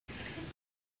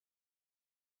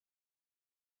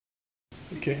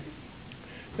Okay.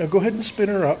 Now go ahead and spin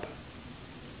her up.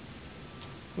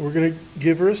 We're going to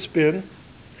give her a spin.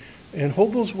 And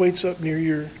hold those weights up near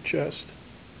your chest.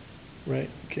 Right,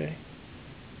 okay.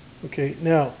 Okay,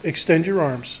 now extend your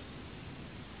arms.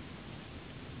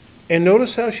 And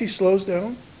notice how she slows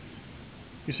down.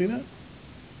 You see that?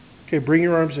 Okay, bring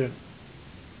your arms in.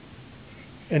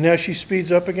 And now she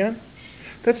speeds up again.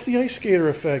 That's the ice skater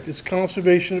effect. It's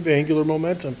conservation of angular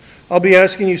momentum. I'll be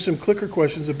asking you some clicker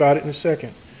questions about it in a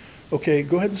second. Okay,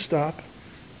 go ahead and stop.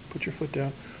 Put your foot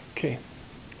down. Okay.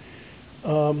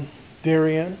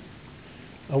 Darianne,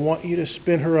 I want you to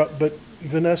spin her up, but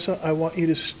Vanessa, I want you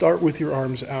to start with your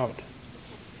arms out.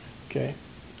 Okay?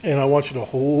 And I want you to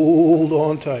hold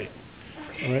on tight.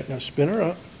 Okay. All right, now spin her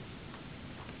up.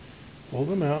 Hold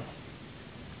them out.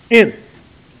 In.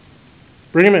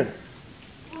 Bring them in.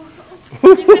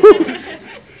 All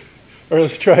right,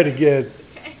 let's try it again.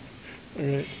 All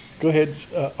right, go ahead.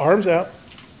 Arms out.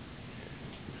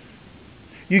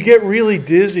 You get really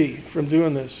dizzy from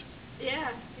doing this. Yeah.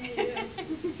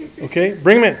 Okay,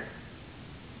 bring them in.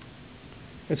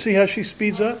 And see how she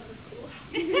speeds up? This is cool.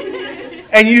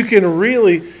 And you can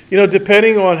really,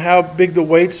 depending on how big the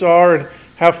weights are and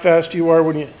how fast you are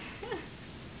when you...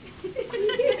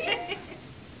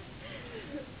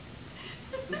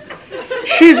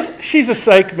 She's a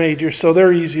psych major, so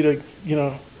they're easy to,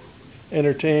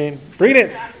 entertain. Bring it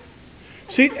in.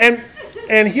 See,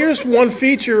 and here's one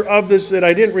feature of this that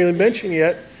I didn't really mention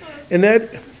yet, and that...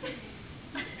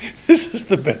 This is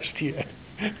the best yet.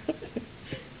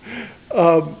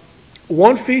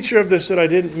 One feature of this that I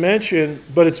didn't mention,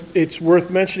 but it's worth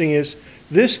mentioning, is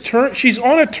this she's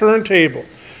on a turntable.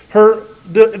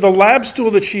 The lab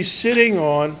stool that she's sitting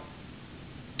on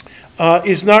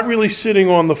is not really sitting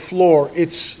on the floor.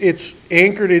 It's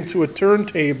anchored into a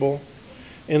turntable,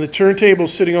 and the turntable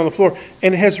is sitting on the floor,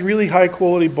 and it has really high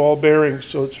quality ball bearings,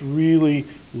 so it's really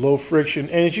low friction.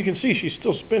 And as you can see, she's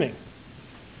still spinning.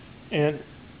 And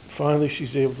finally,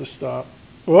 she's able to stop.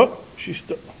 Well, she's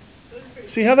still...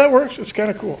 See how that works? It's kind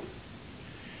of cool.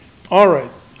 All right,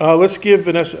 let's give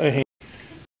Vanessa a hand.